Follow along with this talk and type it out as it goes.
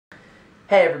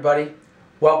Hey everybody,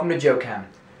 welcome to JoChem.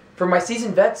 For my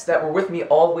seasoned vets that were with me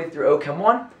all the way through OChem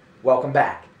 1, welcome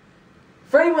back.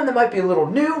 For anyone that might be a little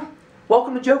new,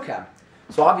 welcome to JoChem.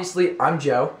 So obviously I'm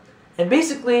Joe, and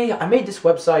basically I made this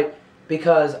website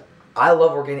because I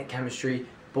love organic chemistry,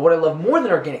 but what I love more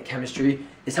than organic chemistry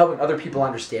is helping other people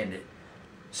understand it.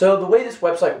 So the way this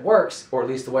website works, or at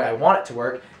least the way I want it to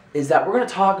work, is that we're going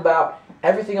to talk about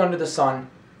everything under the sun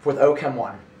with OChem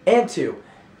 1 and 2.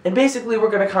 And basically we're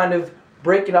going to kind of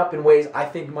break it up in ways I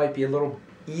think might be a little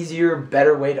easier,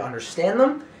 better way to understand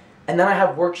them. And then I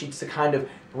have worksheets to kind of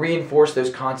reinforce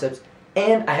those concepts.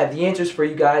 And I have the answers for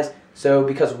you guys, so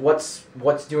because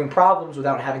what's doing problems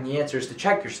without having the answers to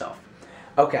check yourself.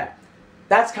 Okay,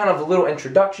 that's kind of a little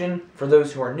introduction for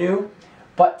those who are new.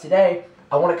 But today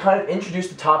I want to kind of introduce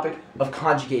the topic of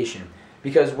conjugation,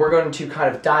 because we're going to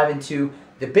kind of dive into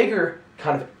the bigger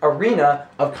kind of arena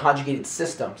of conjugated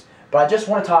systems. But I just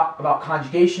want to talk about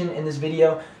conjugation in this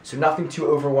video, so nothing too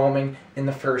overwhelming in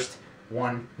the first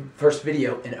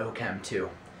video in OChem 2.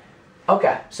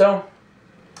 Okay, so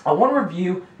I want to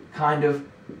review kind of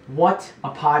what a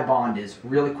pi bond is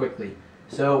really quickly.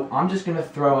 So I'm just going to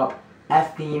throw up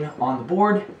ethene on the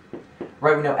board.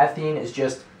 Right, we know ethene is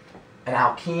just an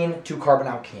alkene, 2-carbon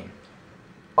alkene.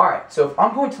 Alright, so if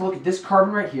I'm going to look at this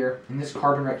carbon right here and this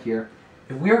carbon right here,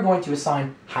 if we are going to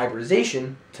assign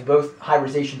hybridizations to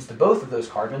both of those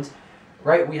carbons,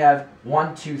 right, we have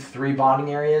 1, 2, 3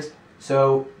 bonding areas,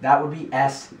 so that would be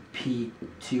sp2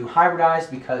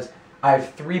 hybridized because I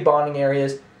have 3 bonding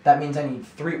areas. That means I need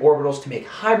 3 orbitals to make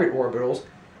hybrid orbitals,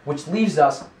 which leaves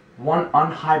us 1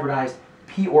 unhybridized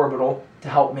p orbital to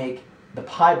help make the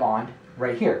pi bond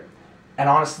right here. And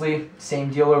honestly,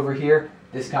 same deal over here.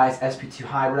 This guy's sp2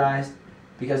 hybridized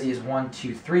because he has 1,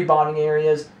 2, 3 bonding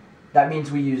areas. That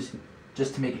means we use,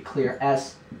 just to make it clear,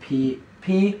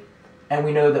 spp, and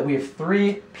we know that we have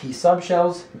 3 p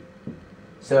subshells.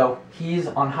 So he's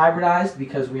unhybridized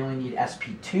because we only need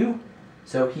sp2.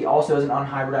 So he also has an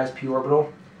unhybridized p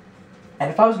orbital.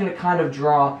 And if I was going to kind of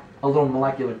draw a little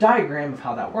molecular diagram of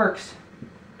how that works,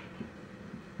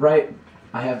 right,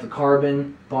 I have the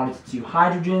carbon bonded to 2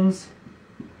 hydrogens.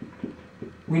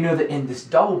 We know that in this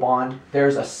double bond,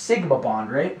 there's a sigma bond,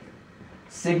 right?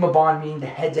 Sigma bond meaning the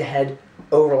head-to-head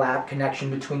overlap connection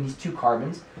between these 2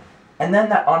 carbons. And then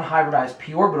that unhybridized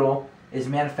p orbital is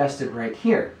manifested right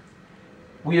here.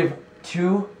 We have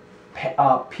 2 p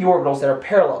orbitals that are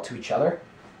parallel to each other,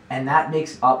 and that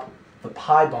makes up the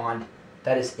pi bond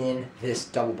that is in this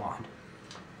double bond.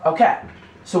 Okay,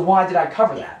 so why did I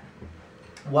cover that?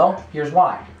 Well, here's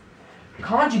why.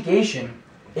 Conjugation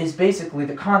is basically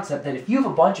the concept that if you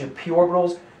have a bunch of p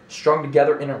orbitals strung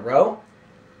together in a row,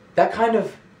 that kind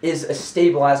of is a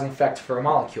stabilizing effect for a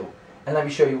molecule. And let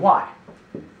me show you why.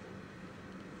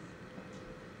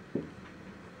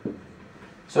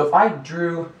 So if I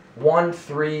drew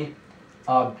 1,3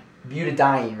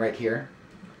 butadiene right here,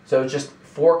 so it's just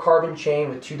 4-carbon chain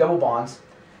with 2 double bonds,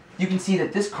 you can see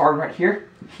that this carbon right here,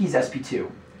 he's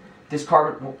sp2. This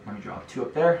carbon, oh, let me draw 2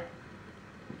 up there.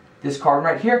 This carbon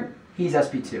right here, he's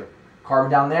sp2.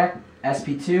 Carbon down there,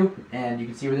 sp2, and you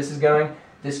can see where this is going.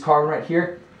 This carbon right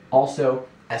here, also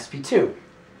sp2.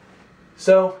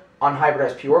 So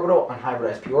unhybridized p orbital,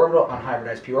 unhybridized p orbital,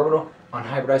 unhybridized p orbital,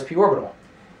 unhybridized p orbital.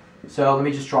 So let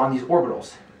me just draw on these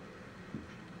orbitals.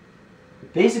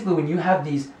 Basically, when you have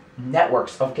these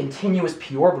networks of continuous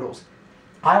p orbitals,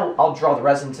 I'll draw the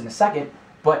resonance in a second,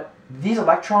 but these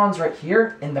electrons right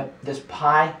here in this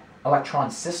pi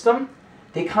electron system,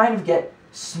 they kind of get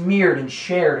smeared and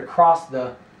shared across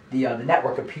the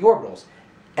network of p orbitals.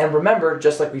 And remember,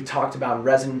 just like we talked about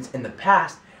resonance in the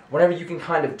past, whenever you can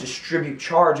kind of distribute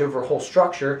charge over a whole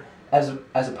structure as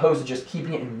opposed to just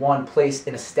keeping it in one place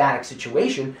in a static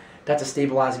situation, that's a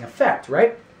stabilizing effect,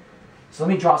 right? So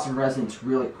let me draw some resonance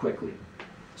really quickly.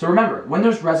 So remember, when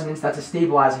there's resonance, that's a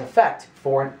stabilizing effect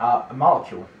for a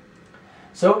molecule.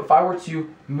 So if I were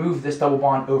to move this double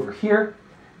bond over here,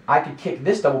 I could kick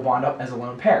this double bond up as a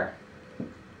lone pair.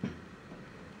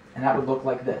 And that would look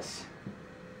like this.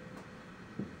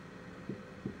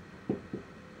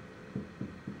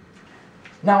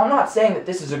 Now, I'm not saying that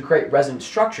this is a great resonance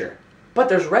structure, but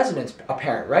there's resonance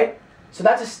apparent, right? So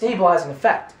that's a stabilizing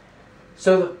effect.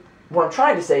 So what I'm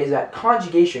trying to say is that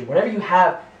conjugation, whenever you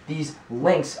have these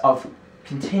links of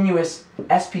continuous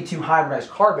sp2 hybridized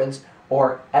carbons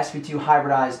or sp2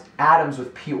 hybridized atoms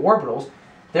with p orbitals,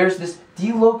 there's this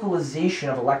delocalization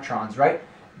of electrons, right?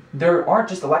 There aren't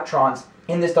just electrons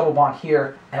in this double bond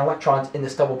here and electrons in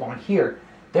this double bond here.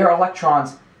 There are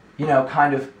electrons, you know,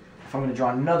 kind of, if I'm going to draw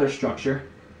another structure,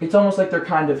 it's almost like they're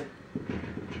kind of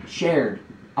shared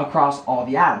across all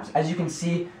the atoms, as you can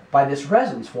see by this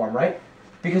resonance form, right?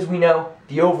 because we know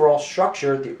the overall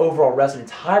structure, the overall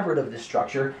resonance hybrid of this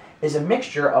structure is a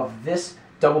mixture of this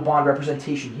double bond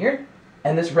representation here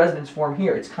and this resonance form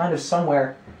here. It's kind of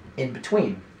somewhere in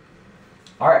between.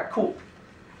 All right, cool.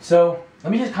 So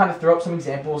let me just kind of throw up some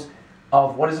examples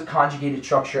of what is a conjugated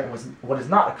structure and what is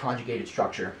not a conjugated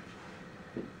structure.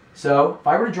 So if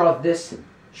I were to draw this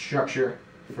structure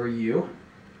for you,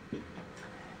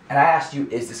 and I asked you,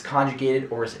 is this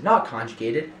conjugated or is it not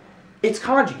conjugated? It's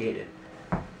conjugated.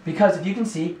 Because if you can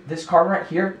see, this carbon right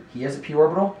here, he has a p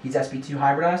orbital, he's sp2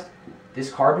 hybridized.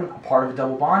 This carbon, a part of a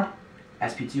double bond,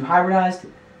 sp2 hybridized.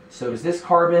 So is this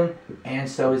carbon, and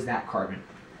so is that carbon.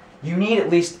 You need at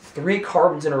least 3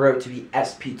 carbons in a row to be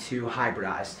sp2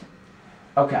 hybridized.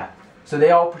 Okay, so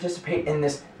they all participate in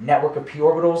this network of p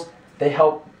orbitals. They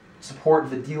help support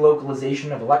the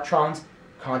delocalization of electrons,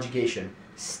 conjugation,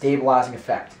 stabilizing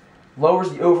effect,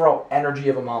 lowers the overall energy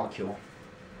of a molecule.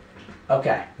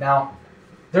 Okay, now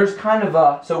there's kind of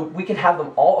a, so we can have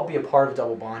them all be a part of a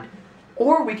double bond,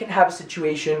 or we can have a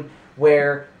situation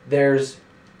where they're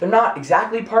not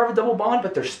exactly part of a double bond,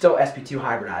 but they're still sp2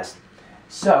 hybridized.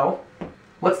 So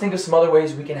let's think of some other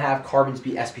ways we can have carbons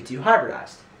be sp2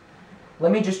 hybridized.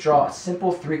 Let me just draw a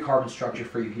simple 3-carbon structure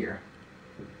for you here.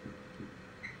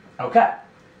 Okay,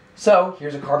 so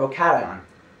here's a carbocation.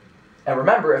 And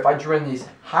remember, if I drew in these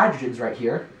hydrogens right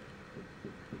here,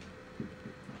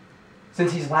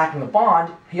 since he's lacking a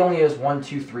bond, he only has 1,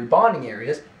 2, 3 bonding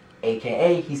areas,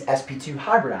 aka he's sp2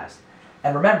 hybridized.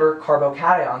 And remember,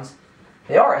 carbocations,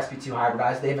 they are sp2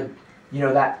 hybridized. They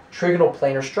have that trigonal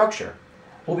planar structure.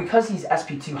 Well, because he's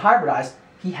sp2 hybridized,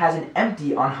 he has an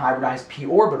empty unhybridized p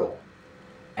orbital.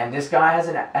 And this guy has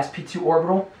an sp2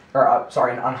 orbital, or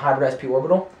an unhybridized p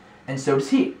orbital, and so does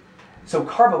he. So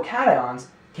carbocations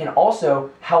can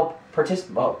also help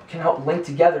link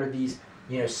together these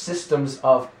systems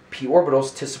of p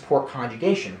orbitals to support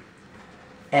conjugation.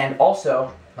 And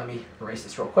also, let me erase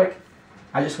this real quick.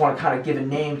 I just want to kind of give a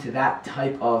name to that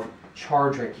type of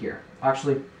charge right here.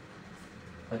 Actually,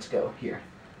 let's go here.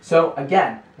 So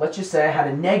again, let's just say I had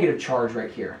a negative charge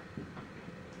right here.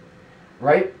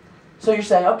 Right? So you're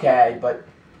saying, okay, but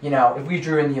if we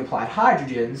drew in the implied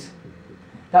hydrogens,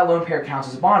 that lone pair counts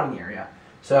as a bonding area.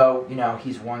 So,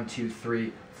 he's 1, 2,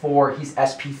 3, 4, he's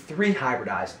sp3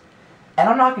 hybridized. And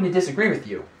I'm not going to disagree with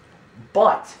you.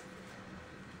 But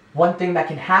one thing that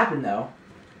can happen, though,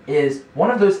 is one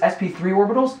of those sp3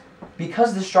 orbitals,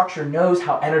 because the structure knows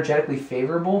how energetically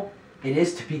favorable it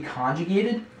is to be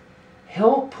conjugated,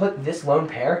 he'll put this lone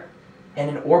pair in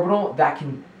an orbital that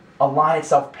can align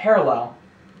itself parallel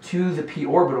to the p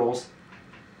orbitals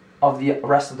of the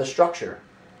rest of the structure.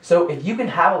 So if you can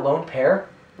have a lone pair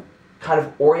kind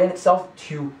of orient itself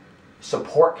to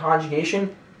support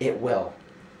conjugation, it will.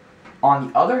 On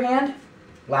the other hand,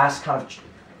 last kind of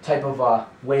type of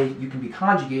way you can be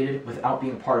conjugated without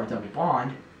being part of a double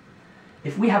bond,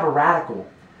 if we have a radical,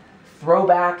 throw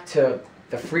back to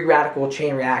the free radical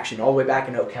chain reaction all the way back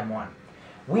in OChem 1.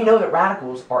 We know that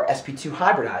radicals are sp2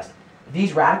 hybridized.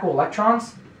 These radical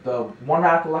electrons, the one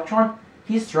radical electron,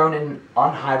 he's thrown in an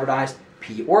unhybridized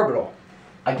p orbital.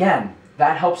 Again,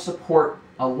 that helps support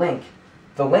a link,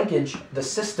 the linkage, the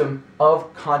system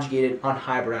of conjugated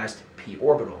unhybridized p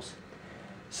orbitals.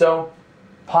 So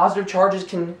positive charges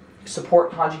can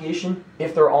support conjugation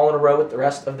if they're all in a row with the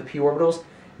rest of the p orbitals.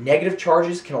 Negative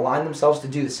charges can align themselves to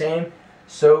do the same,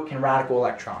 so can radical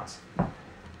electrons.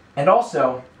 And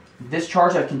also, this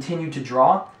charge I've continued to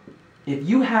draw, if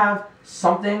you have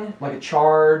something like a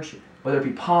charge, whether it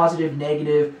be positive,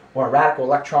 negative, or a radical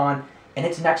electron, and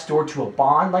it's next door to a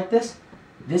bond like this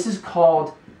is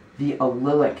called the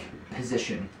allylic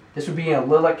position. This would be an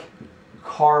allylic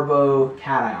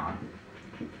carbocation.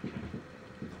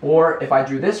 Or if I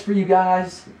drew this for you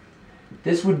guys,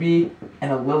 this would be an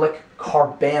allylic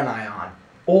carbanion.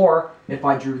 Or if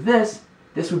I drew this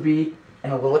would be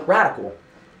an allylic radical.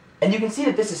 And you can see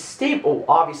that this is stable.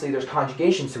 Obviously there's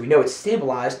conjugation, so we know it's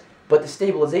stabilized, but the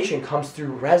stabilization comes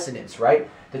through resonance, right?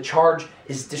 The charge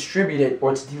is distributed,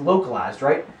 or it's delocalized,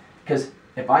 right? Because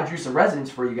if I drew some resonance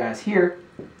for you guys here,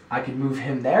 I could move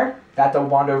him there, that double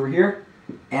bond over here,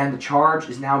 and the charge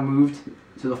is now moved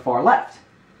to the far left.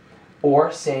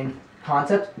 Or, same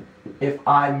concept, if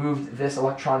I moved this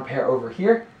electron pair over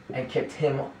here and kicked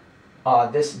him,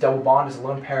 this double bond as a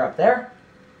lone pair up there,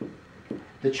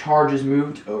 the charge is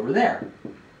moved over there.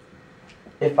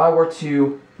 If I were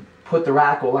to put the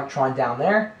radical electron down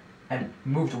there and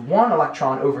moved one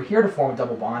electron over here to form a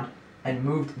double bond and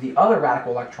moved the other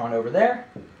radical electron over there,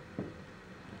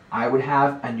 I would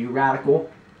have a new radical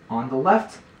on the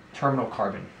left terminal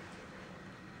carbon.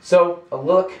 So the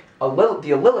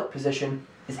allylic position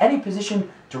is any position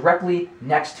directly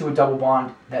next to a double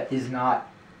bond that is not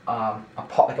a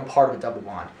part of a double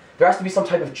bond. There has to be some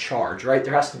type of charge, right?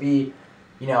 There has to be,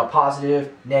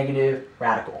 positive, negative,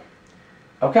 radical.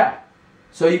 Okay,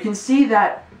 so you can see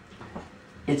that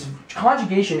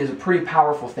conjugation is a pretty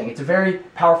powerful thing. It's a very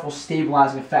powerful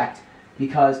stabilizing effect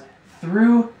because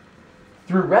through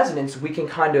resonance we can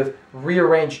kind of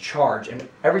rearrange charge, and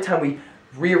every time we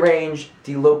rearrange,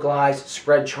 delocalize,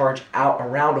 spread charge out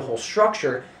around a whole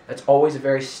structure, that's always a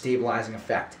very stabilizing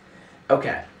effect.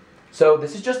 Okay, so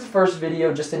this is just the first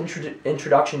video, just an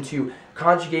introduction to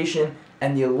conjugation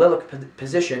and the allylic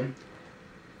position.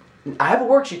 I have a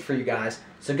worksheet for you guys,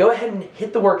 so go ahead and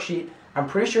hit the worksheet. I'm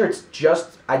pretty sure it's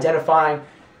just identifying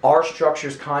our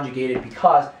structures conjugated,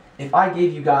 because if I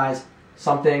gave you guys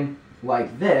something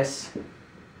like this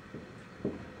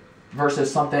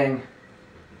versus something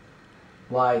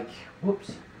like,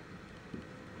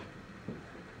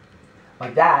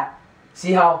 like that,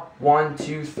 see how 1,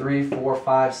 2, 3, 4,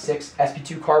 5, 6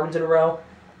 sp2 carbons in a row,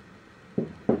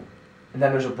 and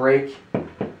then there's a break.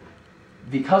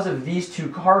 Because of these two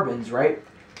carbons, right,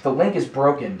 the link is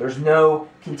broken. There's no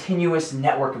continuous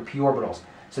network of p orbitals.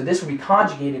 So this would be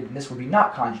conjugated and this would be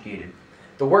not conjugated.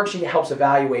 The worksheet helps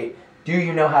evaluate, do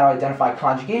you know how to identify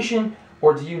conjugation,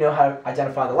 or do you know how to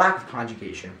identify the lack of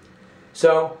conjugation?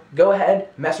 So go ahead,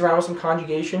 mess around with some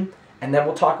conjugation, and then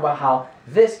we'll talk about how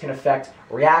this can affect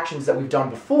reactions that we've done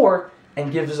before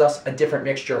and gives us a different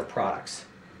mixture of products.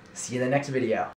 See you in the next video.